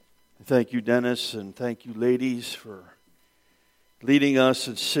Thank you, Dennis, and thank you, ladies, for leading us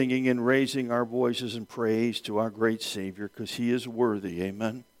and singing and raising our voices in praise to our great Savior, because He is worthy.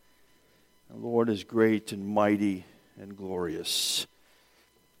 Amen. The Lord is great and mighty and glorious.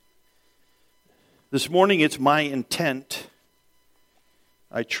 This morning, it's my intent.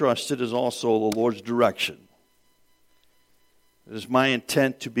 I trust it is also the Lord's direction. It is my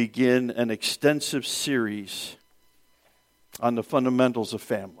intent to begin an extensive series on the fundamentals of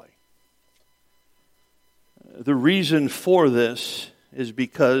family. The reason for this is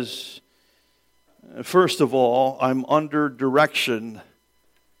because, first of all, I'm under direction,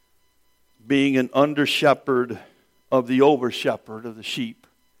 being an under-shepherd of the over-shepherd of the sheep,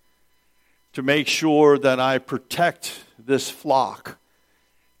 to make sure that I protect this flock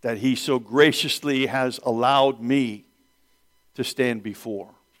that He so graciously has allowed me to stand before.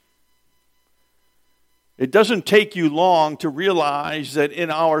 It doesn't take you long to realize that in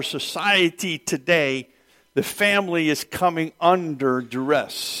our society today, the family is coming under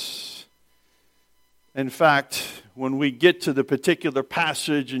duress. In fact, when we get to the particular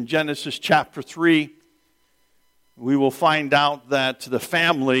passage in Genesis chapter 3, we will find out that the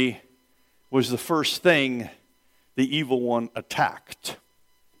family was the first thing the evil one attacked.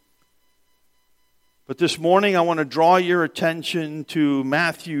 But this morning I want to draw your attention to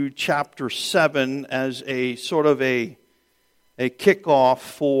Matthew chapter 7 as a sort of a kickoff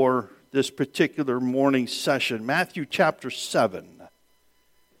for this particular morning session. Matthew chapter 7.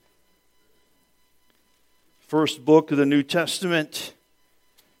 First book of the New Testament.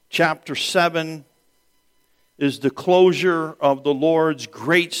 Chapter 7 is the closure of the Lord's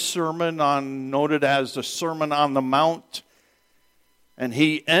great sermon, noted as the Sermon on the Mount. And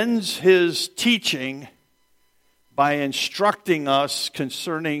He ends His teaching by instructing us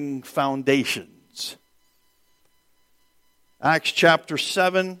concerning foundations. Acts chapter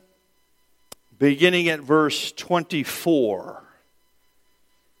 7, beginning at verse 24.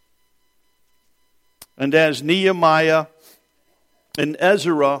 And as Nehemiah and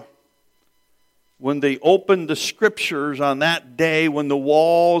Ezra, when they opened the scriptures on that day when the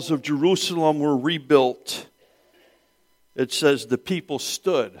walls of Jerusalem were rebuilt, it says the people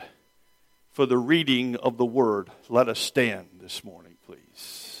stood for the reading of the word. Let us stand this morning,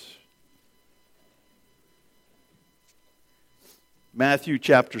 please. Matthew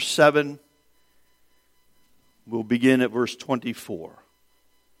chapter 7. We'll begin at verse 24.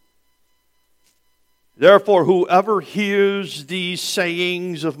 Therefore, whoever hears these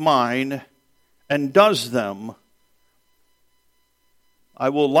sayings of mine and does them, I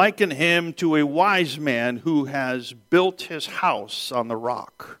will liken him to a wise man who has built his house on the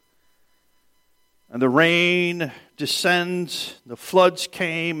rock. And the rain descends, the floods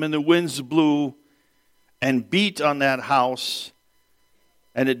came, and the winds blew and beat on that house,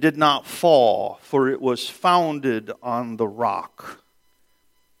 and it did not fall, for it was founded on the rock.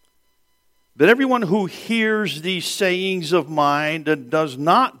 But everyone who hears these sayings of mine and does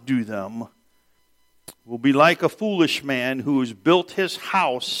not do them will be like a foolish man who has built his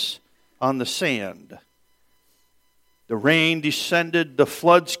house on the sand. The rain descended, the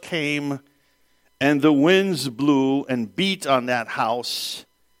floods came, and the winds blew and beat on that house,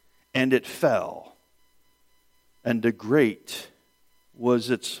 and it fell. And the great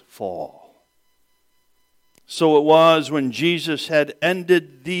was its fall. So it was when Jesus had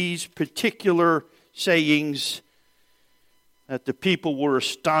ended these particular sayings that the people were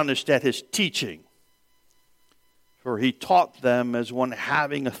astonished at His teaching, for He taught them as one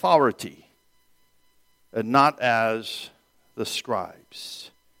having authority and not as the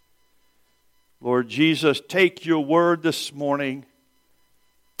scribes. Lord Jesus, take your word this morning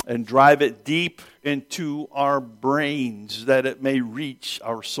and drive it deep into our brains that it may reach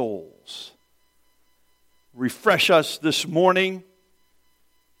our souls. Refresh us this morning.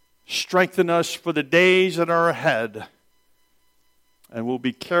 Strengthen us for the days that are ahead. And we'll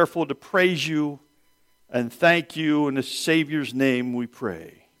be careful to praise you and thank you. In the Savior's name we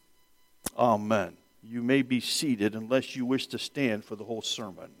pray. Amen. You may be seated unless you wish to stand for the whole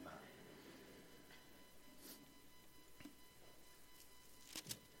sermon.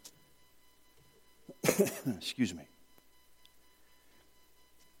 Excuse me.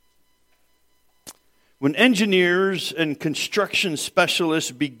 When engineers and construction specialists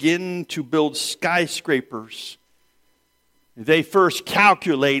begin to build skyscrapers, they first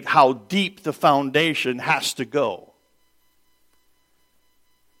calculate how deep the foundation has to go.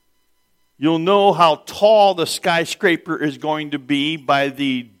 You'll know how tall the skyscraper is going to be by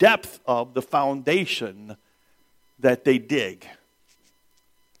the depth of the foundation that they dig.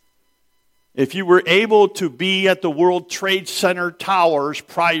 If you were able to be at the World Trade Center towers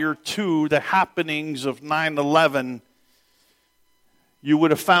prior to the happenings of 9/11, you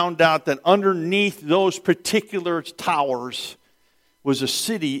would have found out that underneath those particular towers was a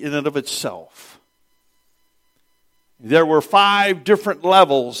city in and of itself. There were 5 different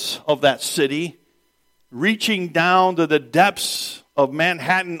levels of that city, reaching down to the depths of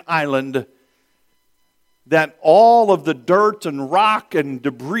Manhattan Island, that all of the dirt and rock and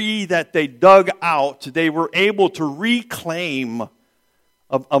debris that they dug out, they were able to reclaim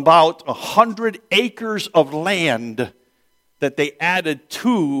about 100 acres of land that they added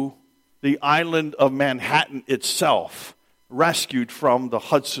to the island of Manhattan itself, rescued from the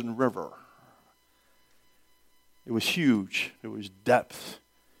Hudson River. It was huge. It was depth.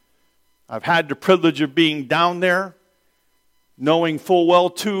 I've had the privilege of being down there, knowing full well,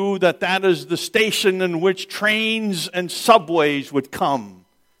 too, that that is the station in which trains and subways would come.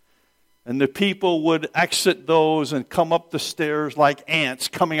 And the people would exit those and come up the stairs like ants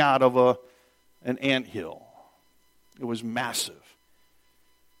coming out of an anthill. It was massive.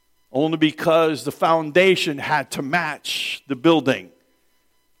 Only because the foundation had to match the building,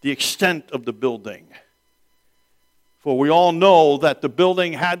 the extent of the building. For we all know that the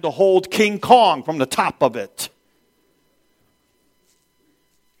building had to hold King Kong from the top of it.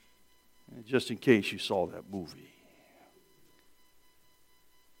 Just in case you saw that movie.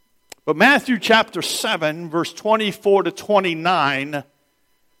 But Matthew chapter 7, verse 24 to 29,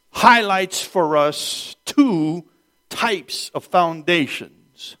 highlights for us 2 types of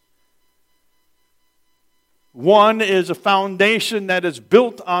foundations. One is a foundation that is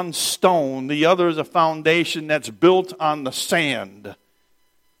built on stone. The other is a foundation that's built on the sand.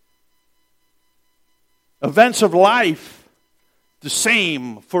 Events of life, the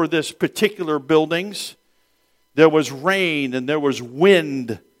same for this particular buildings. There was rain and there was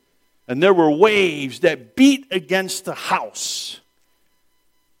wind and there were waves that beat against the house.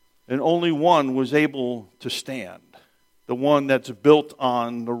 And only one was able to stand. The one that's built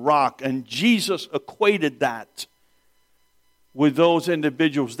on the rock. And Jesus equated that with those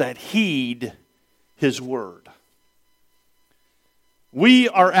individuals that heed His word. We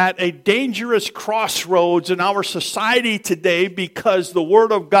are at a dangerous crossroads in our society today because the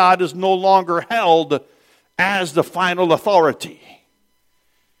Word of God is no longer held as the final authority.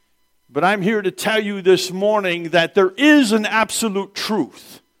 But I'm here to tell you this morning that there is an absolute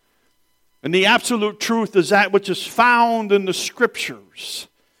truth. And the absolute truth is that which is found in the Scriptures.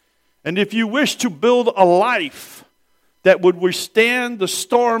 And if you wish to build a life that would withstand the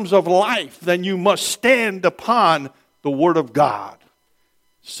storms of life, then you must stand upon the Word of God.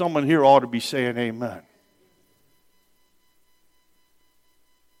 Someone here ought to be saying amen.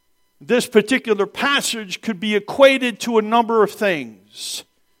 This particular passage could be equated to a number of things.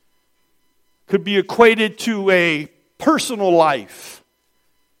 Could be equated to a personal life.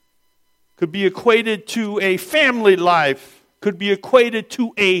 Could be equated to a family life. Could be equated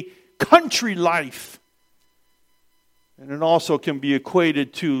to a country life. And it also can be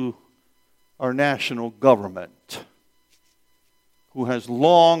equated to our national government, who has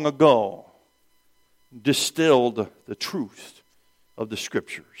long ago distilled the truth of the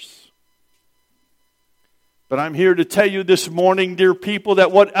Scriptures. But I'm here to tell you this morning, dear people,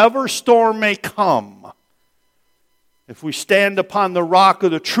 that whatever storm may come, if we stand upon the rock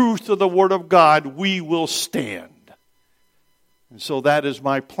of the truth of the Word of God, we will stand. And so that is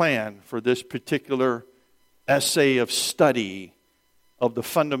my plan for this particular essay of study of the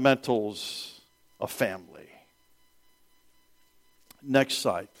fundamentals of family. Next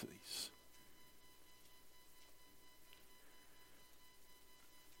slide, please.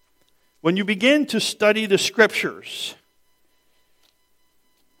 When you begin to study the Scriptures,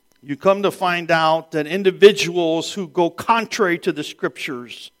 you come to find out that individuals who go contrary to the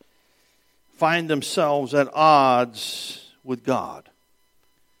Scriptures find themselves at odds with God.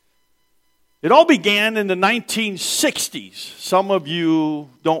 It all began in the 1960s. Some of you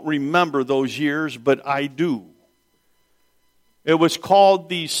don't remember those years, but I do. It was called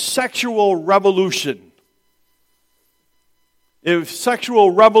the sexual revolution. The sexual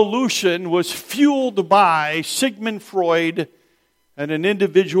revolution was fueled by Sigmund Freud and an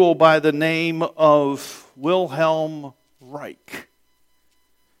individual by the name of Wilhelm Reich.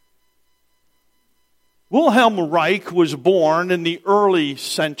 Wilhelm Reich was born in the early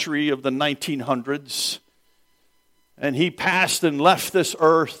century of the 1900s, and he passed and left this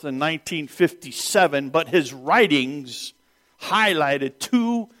earth in 1957, but his writings highlighted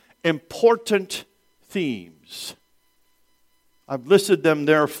 2 important themes. I've listed them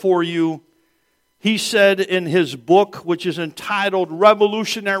there for you. He said in his book, which is entitled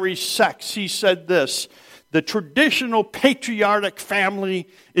Revolutionary Sex, he said this: the traditional patriarchic family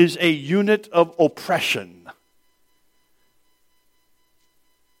is a unit of oppression.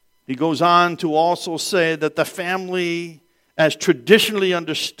 He goes on to also say that the family, as traditionally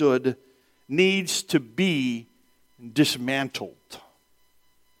understood, needs to be dismantled.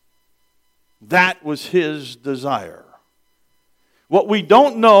 That was his desire. What we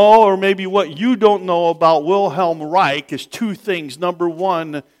don't know, or maybe what you don't know about Wilhelm Reich, is two things. Number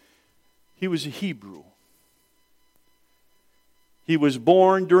one, he was a Hebrew. He was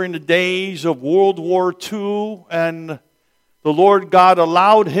born during the days of World War II, and the Lord God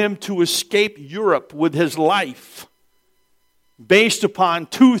allowed him to escape Europe with his life based upon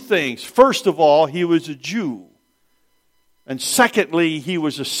two things. First of all, he was a Jew. And secondly, he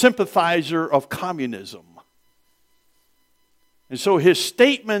was a sympathizer of communism. And so his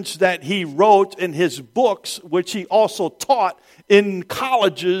statements that he wrote in his books, which he also taught in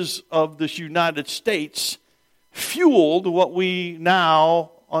colleges of the United States, fueled what we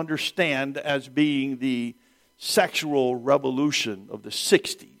now understand as being the sexual revolution of the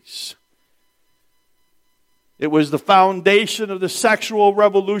 60s. It was the foundation of the sexual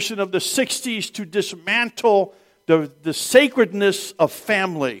revolution of the 60s to dismantle the sacredness of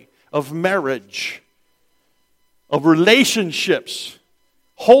family, of marriage, of relationships,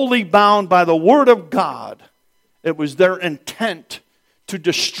 wholly bound by the Word of God. It was their intent to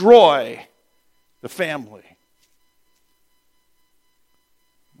destroy the family.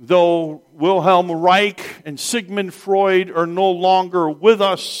 Though Wilhelm Reich and Sigmund Freud are no longer with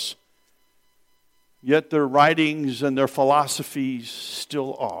us, yet their writings and their philosophies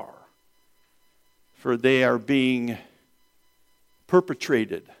still are. For they are being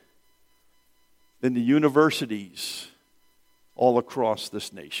perpetrated in the universities all across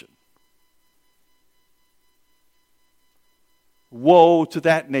this nation. Woe to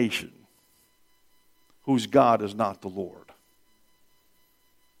that nation whose God is not the Lord.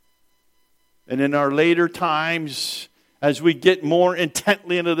 And in our later times, as we get more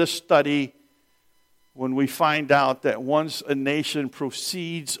intently into this study, when we find out that once a nation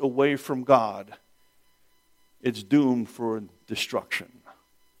proceeds away from God, it's doomed for destruction.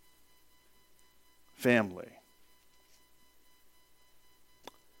 Family.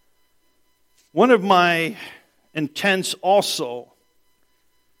 One of my intents also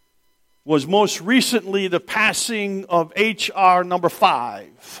was most recently the passing of H.R. number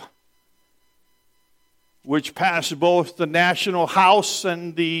 5, which passed both the National House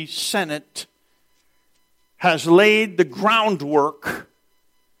and the Senate, has laid the groundwork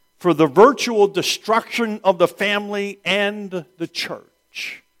for the virtual destruction of the family and the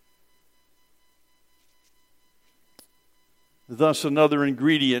church. Thus, another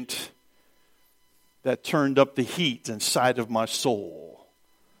ingredient that turned up the heat inside of my soul.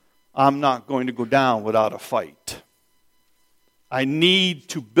 I'm not going to go down without a fight. I need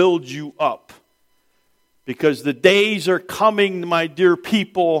to build you up, because the days are coming, my dear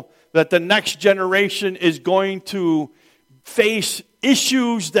people, that the next generation is going to face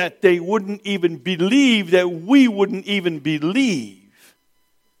issues that they wouldn't even believe, that we wouldn't even believe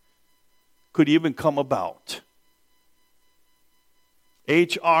could even come about.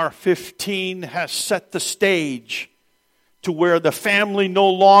 H.R. 15 has set the stage to where the family no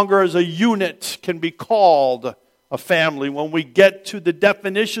longer as a unit can be called a family. When we get to the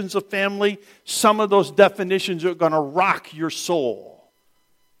definitions of family, some of those definitions are going to rock your soul.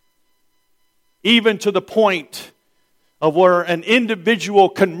 Even to the point of where an individual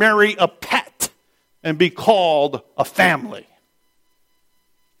can marry a pet and be called a family.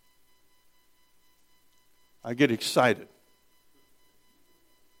 I get excited.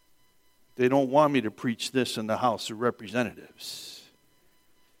 They don't want me to preach this in the House of Representatives,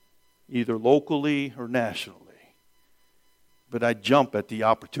 either locally or nationally. But I jump at the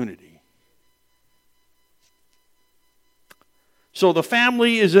opportunity. So the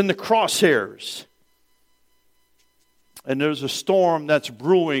family is in the crosshairs. And there's a storm that's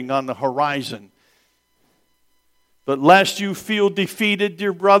brewing on the horizon. But lest you feel defeated,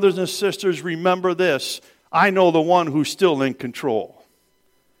 dear brothers and sisters, remember this. I know the one who's still in control.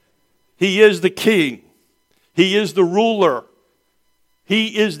 He is the king. He is the ruler.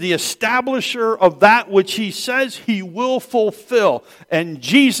 He is the establisher of that which he says he will fulfill. And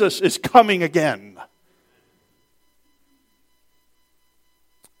Jesus is coming again.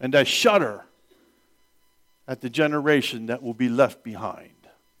 And I shudder at the generation that will be left behind.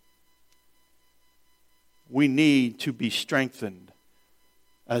 We need to be strengthened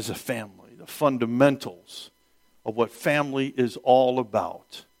as a family. The fundamentals of what family is all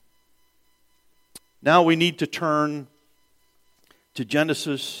about. Now we need to turn to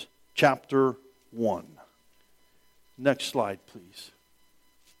Genesis chapter 1. Next slide, please.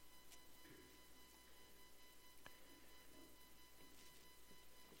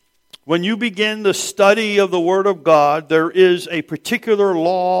 When you begin the study of the Word of God, there is a particular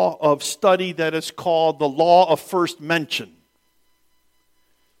law of study that is called the law of first mention.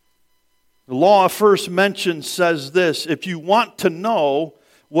 The law of first mention says this: if you want to know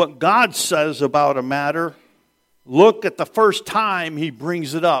what God says about a matter, look at the first time He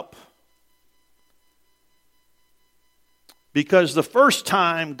brings it up. Because the first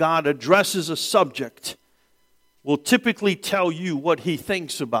time God addresses a subject will typically tell you what He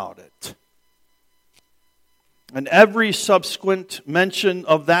thinks about it. And every subsequent mention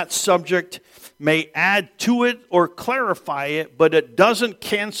of that subject may add to it or clarify it, but it doesn't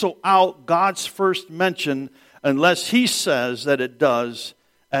cancel out God's first mention unless He says that it does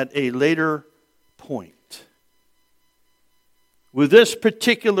at a later point. With this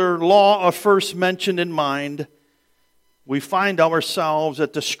particular law of first mention in mind, we find ourselves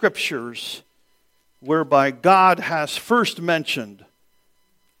at the Scriptures, whereby God has first mentioned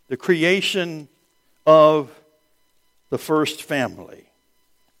the creation of the first family.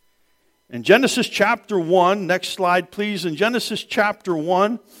 In Genesis chapter 1, next slide please, in Genesis chapter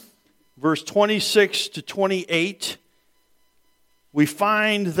 1, verse 26 to 28, we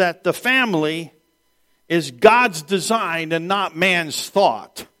find that the family is God's design and not man's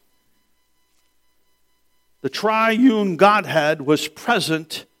thought. The triune Godhead was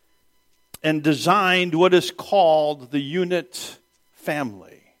present and designed what is called the unit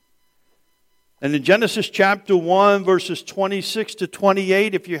family. And in Genesis chapter 1, verses 26 to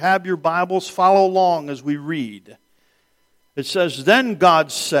 28, if you have your Bibles, follow along as we read. It says, "Then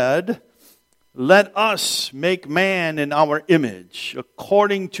God said, 'Let us make man in our image,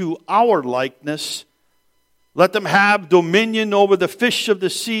 according to our likeness. Let them have dominion over the fish of the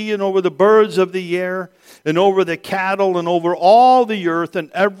sea and over the birds of the air and over the cattle and over all the earth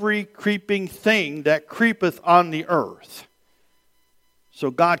and every creeping thing that creepeth on the earth.' So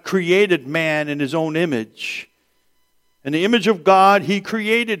God created man in His own image. In the image of God He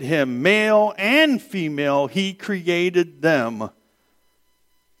created him. Male and female He created them.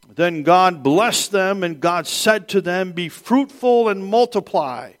 Then God blessed them, and God said to them, 'Be fruitful and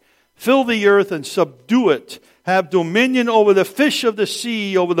multiply. Fill the earth and subdue it. Have dominion over the fish of the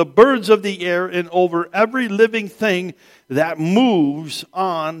sea, over the birds of the air, and over every living thing that moves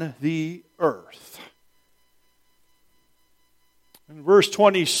on the earth.'" In verse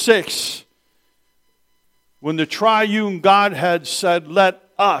 26, when the triune Godhead said, "Let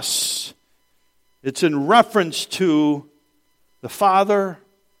us," it's in reference to the Father,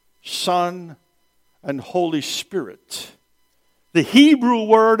 Son, and Holy Spirit. The Hebrew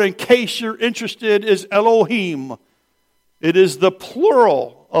word, in case you're interested, is Elohim. It is the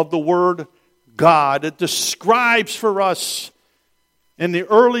plural of the word God. It describes for us in the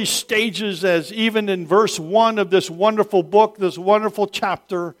early stages, as even in verse 1 of this wonderful book, this wonderful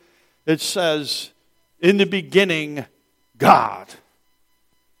chapter, it says, "In the beginning, God."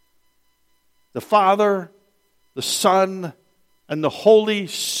 The Father, the Son, and the Holy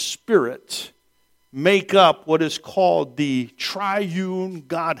Spirit make up what is called the triune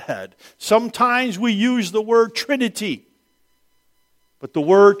Godhead. Sometimes we use the word Trinity, but the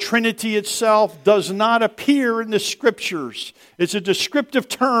word Trinity itself does not appear in the Scriptures. It's a descriptive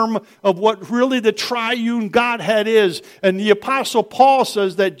term of what really the triune Godhead is. And the Apostle Paul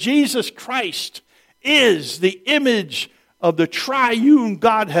says that Jesus Christ is the image of the triune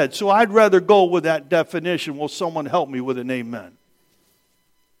Godhead. So I'd rather go with that definition. Will someone help me with an amen?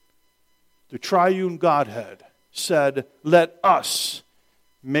 The triune Godhead said, "Let us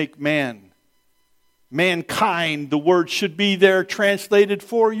make man." Mankind, the word should be there translated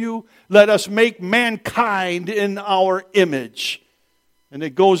for you. Let us make mankind in our image. And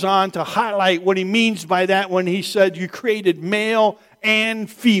it goes on to highlight what he means by that when he said you created male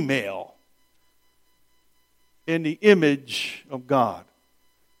and female in the image of God.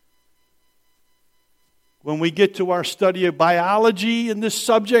 When we get to our study of biology in this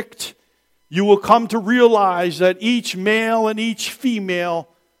subject, you will come to realize that each male and each female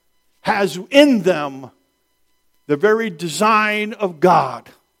has in them the very design of God.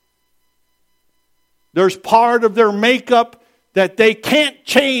 There's part of their makeup that they can't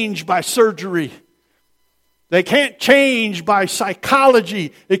change by surgery. They can't change by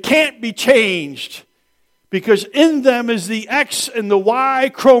psychology. It can't be changed because in them is the X and the Y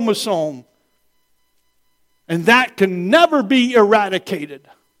chromosome. And that can never be eradicated.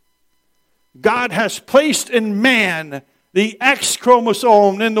 God has placed in man the X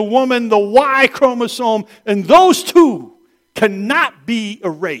chromosome, and the woman, the Y chromosome, and those two cannot be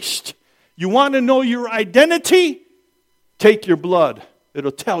erased. You want to know your identity? Take your blood.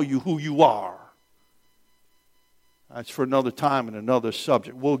 It'll tell you who you are. That's for another time and another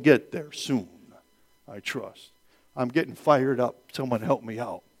subject. We'll get there soon, I trust. I'm getting fired up. Someone help me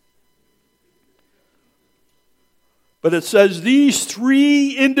out. But it says these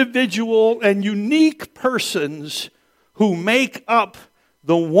three individual and unique persons who make up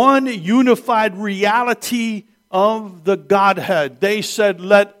the one unified reality of the Godhead. They said,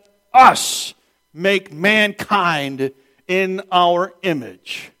 let us make mankind in our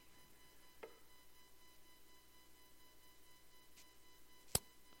image.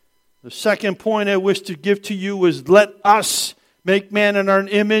 The second point I wish to give to you is let us make man in our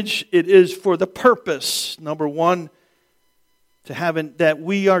image. It is for the purpose, number one, to have that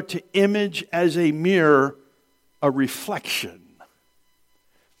we are to image as a mirror a reflection.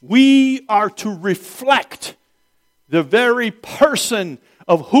 We are to reflect the very person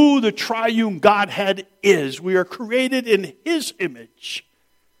of who the triune Godhead is. We are created in His image.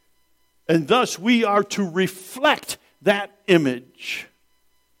 And thus we are to reflect that image.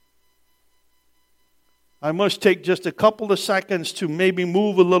 I must take just a couple of seconds to maybe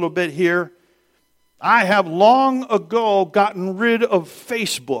move a little bit here. I have long ago gotten rid of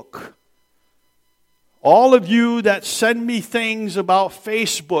Facebook. All of you that send me things about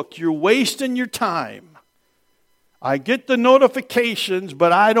Facebook, you're wasting your time. I get the notifications,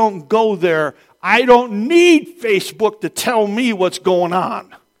 but I don't go there. I don't need Facebook to tell me what's going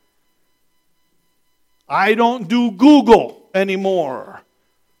on. I don't do Google anymore.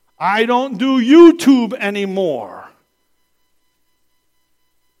 I don't do YouTube anymore.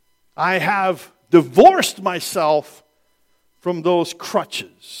 I have divorced myself from those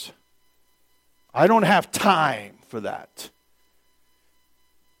crutches. I don't have time for that.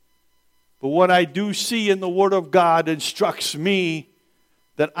 But what I do see in the Word of God instructs me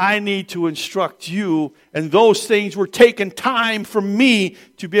that I need to instruct you, and those things were taking time from me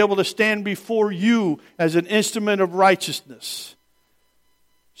to be able to stand before you as an instrument of righteousness.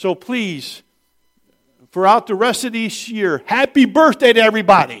 So please, throughout the rest of this year, happy birthday to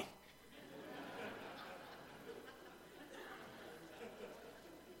everybody.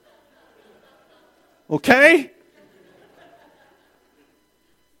 Okay?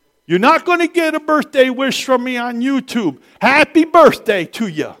 You're not going to get a birthday wish from me on YouTube. Happy birthday to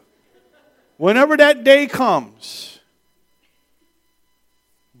you. Whenever that day comes.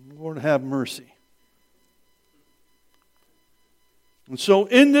 Lord have mercy. And so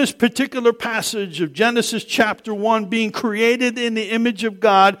in this particular passage of Genesis chapter 1, being created in the image of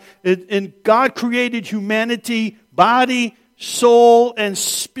God, and God created humanity, body, soul, and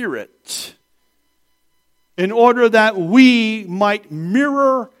spirit, in order that we might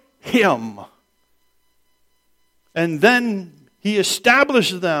mirror Him. And then He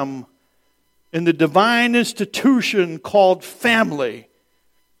established them in the divine institution called family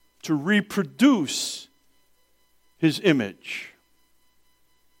to reproduce His image.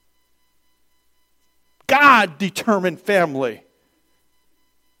 God determined family.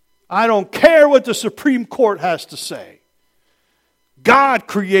 I don't care what the Supreme Court has to say. God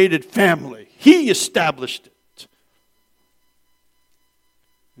created family. He established it.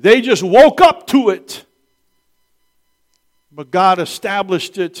 They just woke up to it. But God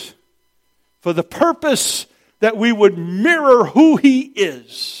established it for the purpose that we would mirror who He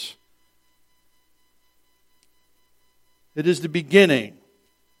is. It is the beginning,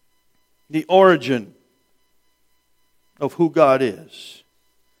 the origin of who God is.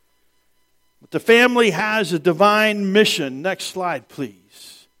 But the family has a divine mission. Next slide,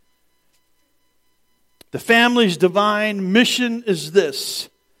 please. The family's divine mission is this,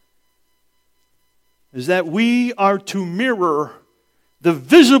 is that we are to mirror the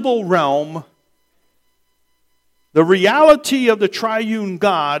visible realm, the reality of the triune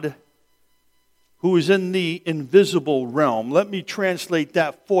God who is in the invisible realm. Let me translate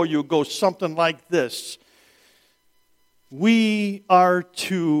that for you. It goes something like this. We are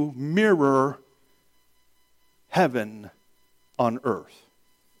to mirror heaven on earth.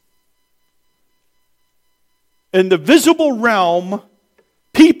 In the visible realm,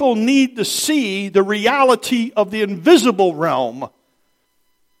 people need to see the reality of the invisible realm.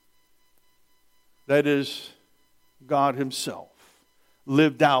 That is, God Himself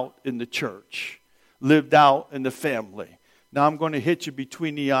lived out in the church, lived out in the family. Now I'm going to hit you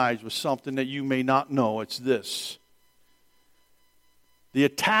between the eyes with something that you may not know. It's this. The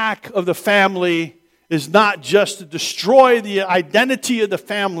attack of the family is not just to destroy the identity of the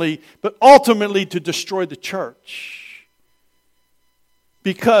family, but ultimately to destroy the church.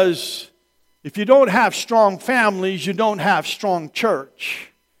 Because if you don't have strong families, you don't have strong church.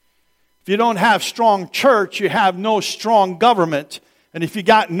 If you don't have strong church, you have no strong government. And if you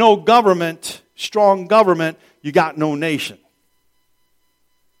got no government, strong government, you got no nation.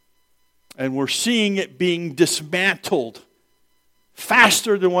 And we're seeing it being dismantled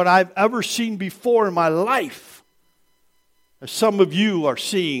faster than what I've ever seen before in my life. As some of you are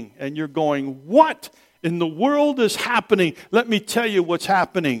seeing, and you're going, what in the world is happening? Let me tell you what's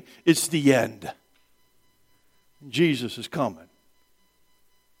happening. It's the end. Jesus is coming.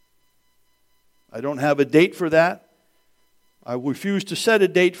 I don't have a date for that. I refuse to set a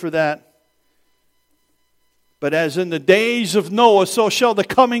date for that. But as in the days of Noah, so shall the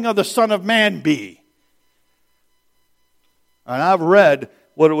coming of the Son of Man be. And I've read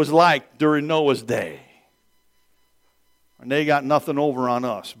what it was like during Noah's day. And they got nothing over on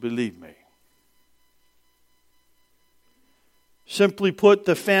us, believe me. Simply put,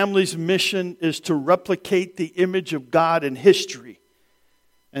 the family's mission is to replicate the image of God in history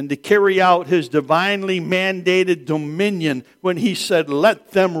and to carry out His divinely mandated dominion when He said,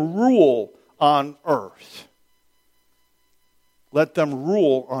 let them rule on earth. Let them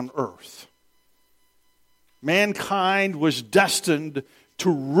rule on earth. Mankind was destined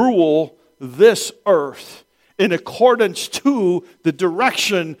to rule this earth in accordance to the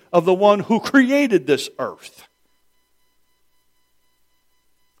direction of the one who created this earth.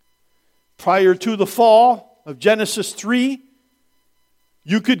 Prior to the fall of Genesis 3,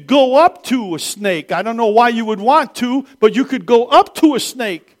 you could go up to a snake. I don't know why you would want to, but you could go up to a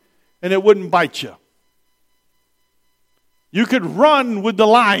snake and it wouldn't bite you. You could run with the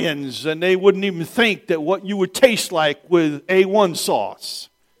lions and they wouldn't even think that what you would taste like with A1 sauce.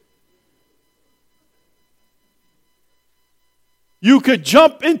 You could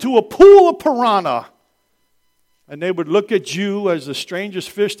jump into a pool of piranha and they would look at you as the strangest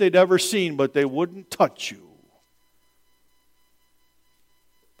fish they'd ever seen, but they wouldn't touch you.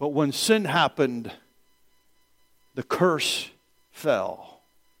 But when sin happened, the curse fell.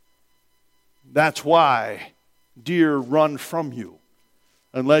 That's why deer run from you.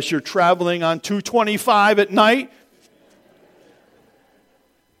 Unless you're traveling on 225 at night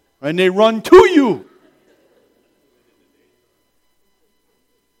and they run to you.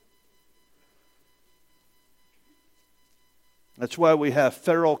 That's why we have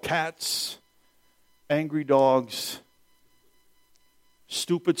feral cats, angry dogs,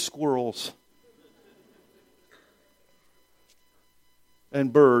 stupid squirrels,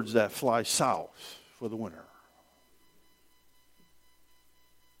 and birds that fly south for the winter.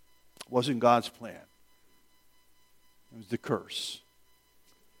 It wasn't God's plan. It was the curse.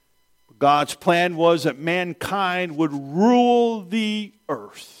 God's plan was that mankind would rule the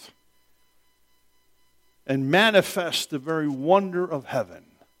earth and manifest the very wonder of heaven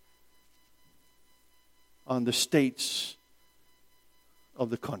on the states of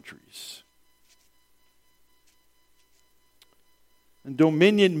the countries. And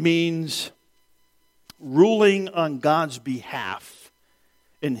dominion means ruling on God's behalf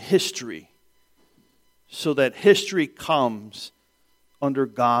in history so that history comes under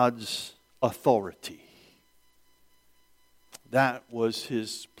God's authority. That was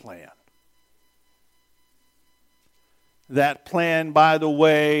His plan. That plan, by the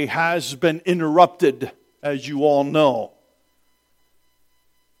way, has been interrupted, as you all know.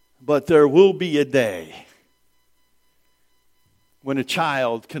 But there will be a day when a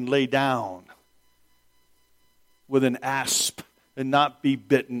child can lay down with an asp and not be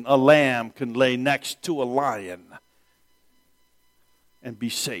bitten. A lamb can lay next to a lion and be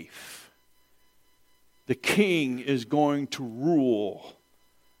safe. The king is going to rule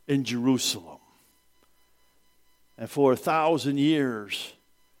in Jerusalem. And for 1,000 years,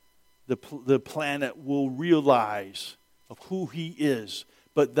 the planet will realize of who He is.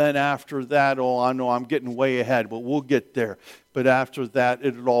 But then after that, I know I'm getting way ahead, but we'll get there. But after that,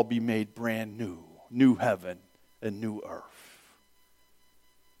 it'll all be made brand new. New heaven and new earth.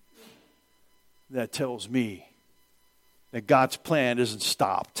 That tells me that God's plan isn't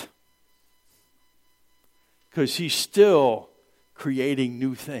stopped. Because He's still creating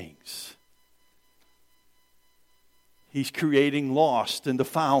new things. He's creating lost and the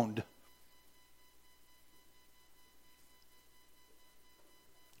found.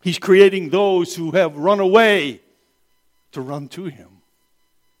 He's creating those who have run away to run to Him.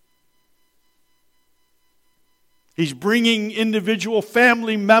 He's bringing individual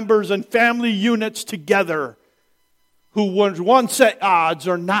family members and family units together who were once at odds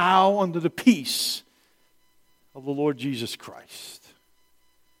are now under the peace of the Lord Jesus Christ.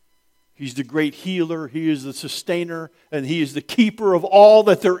 He's the great healer. He is the sustainer. And He is the keeper of all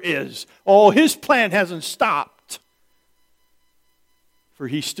that there is. Oh, His plan hasn't stopped. For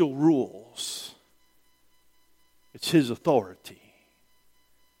He still rules. It's His authority.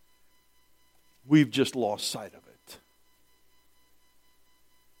 We've just lost sight of it.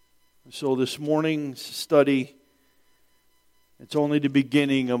 So this morning's study, it's only the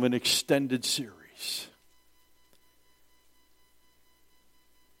beginning of an extended series.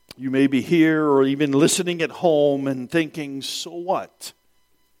 You may be here or even listening at home and thinking, so what?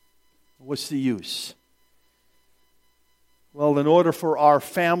 What's the use? Well, in order for our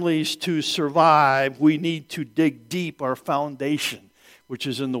families to survive, we need to dig deep our foundation, which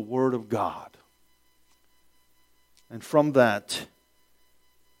is in the Word of God. And from that,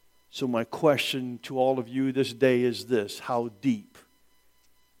 so my question to all of you this day is this: how deep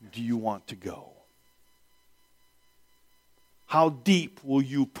do you want to go? How deep will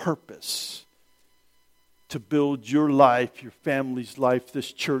you purpose to build your life, your family's life,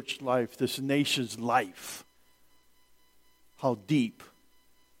 this church life, this nation's life? How deep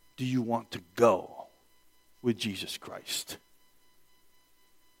do you want to go with Jesus Christ?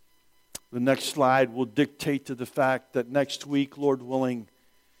 The next slide will dictate to the fact that next week, Lord willing,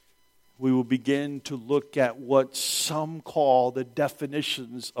 we will begin to look at what some call the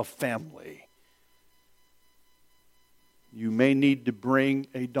definitions of family. You may need to bring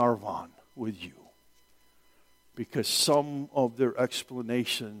a Darvan with you, because some of their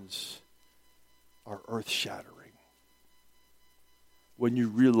explanations are earth-shattering when you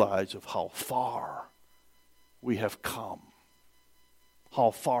realize of how far we have come,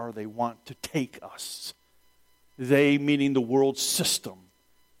 how far they want to take us. They, meaning the world system,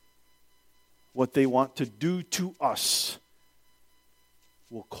 what they want to do to us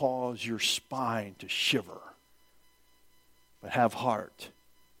will cause your spine to shiver. But have heart.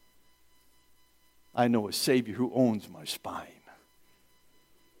 I know a Savior who owns my spine.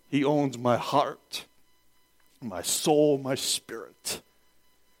 He owns my heart, my soul, my spirit.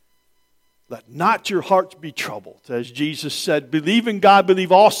 Let not your hearts be troubled. As Jesus said, believe in God,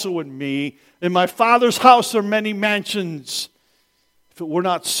 believe also in me. In my Father's house are many mansions. If it were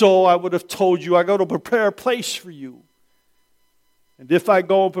not so, I would have told you, I go to prepare a place for you. And if I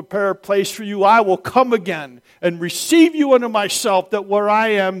go and prepare a place for you, I will come again and receive you unto myself, that where I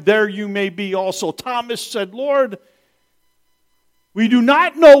am, there you may be also. Thomas said, Lord, we do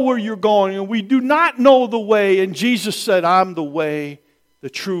not know where you're going, and we do not know the way. And Jesus said, I'm the way,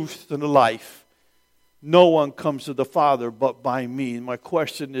 the truth, and the life. No one comes to the Father but by me. And my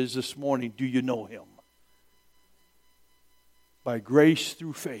question is this morning, do you know Him? By grace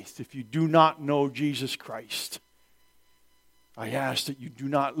through faith. If you do not know Jesus Christ, I ask that you do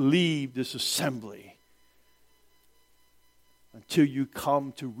not leave this assembly until you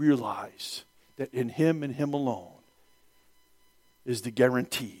come to realize that in Him and Him alone is the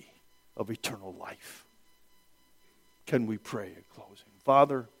guarantee of eternal life. Can we pray in closing?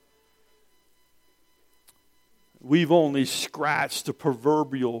 Father, we've only scratched the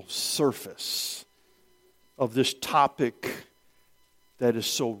proverbial surface of this topic that is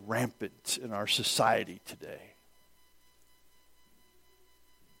so rampant in our society today.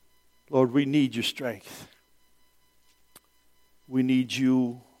 Lord, we need your strength. We need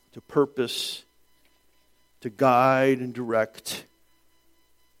you to purpose, to guide and direct,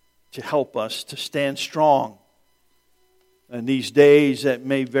 to help us to stand strong in these days that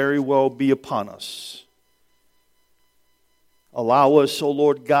may very well be upon us. Allow us, O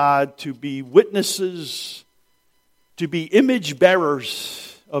Lord God, to be witnesses, to be image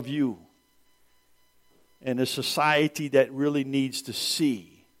bearers of you in a society that really needs to see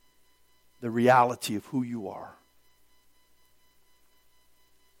the reality of who you are.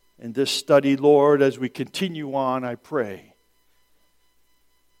 In this study, Lord, as we continue on, I pray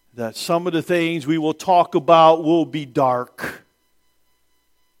that some of the things we will talk about will be dark.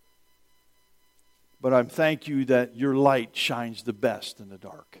 But I thank you that your light shines the best in the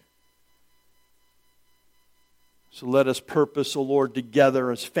dark. So let us purpose, O Lord,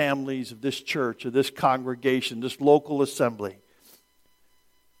 together as families of this church, of this congregation, this local assembly.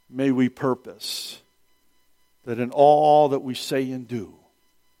 May we purpose that in all that we say and do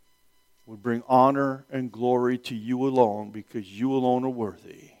would bring honor and glory to you alone, because you alone are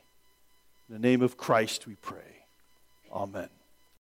worthy. In the name of Christ we pray. Amen.